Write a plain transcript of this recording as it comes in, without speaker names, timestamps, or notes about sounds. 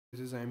This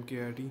is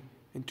IMKRT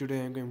and today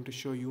I am going to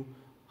show you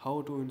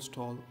how to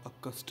install a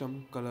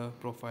custom color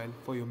profile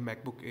for your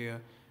MacBook Air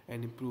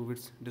and improve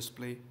its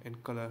display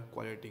and color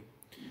quality.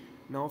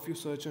 Now if you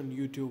search on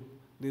YouTube,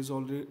 there is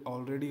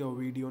already a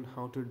video on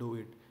how to do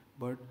it,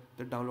 but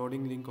the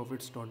downloading link of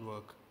it's not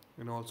work,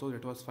 and also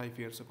that was 5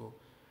 years ago.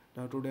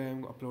 Now today I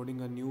am uploading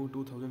a new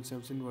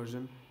 2017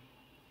 version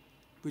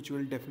which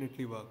will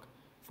definitely work.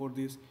 For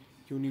this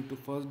you need to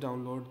first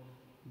download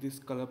this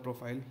color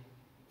profile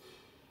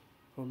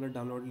from the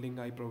download link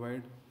I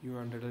provide you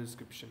under the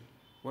description.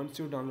 Once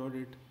you download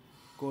it,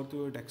 go to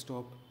your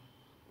desktop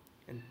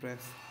and press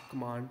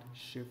Command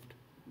Shift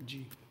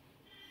G.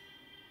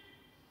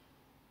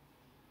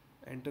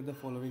 Enter the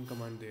following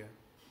command there.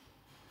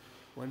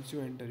 Once you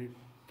enter it,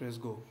 press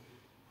go.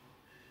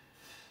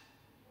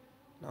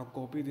 Now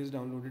copy this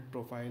downloaded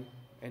profile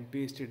and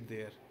paste it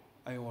there.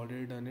 I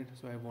already done it,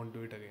 so I won't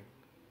do it again.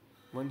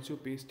 Once you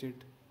paste it,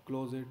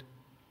 close it,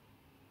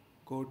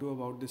 go to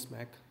about this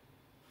Mac,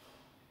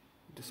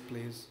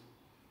 displays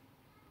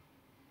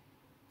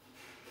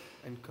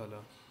and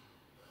color.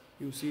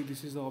 You see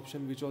this is the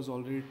option which was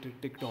already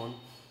ticked on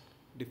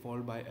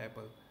default by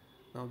Apple.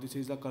 Now this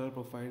is the color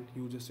profile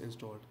you just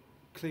installed.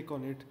 Click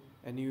on it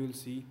and you will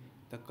see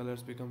the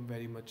colors become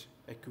very much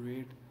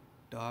accurate,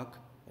 dark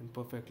and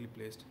perfectly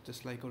placed,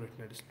 just like a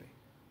retina display.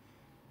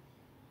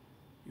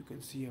 You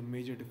can see a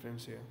major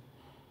difference here.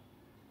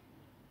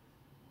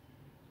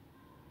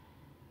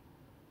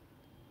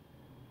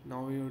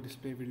 Now your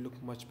display will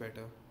look much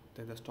better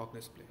than the stock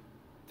display.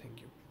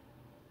 Thank you.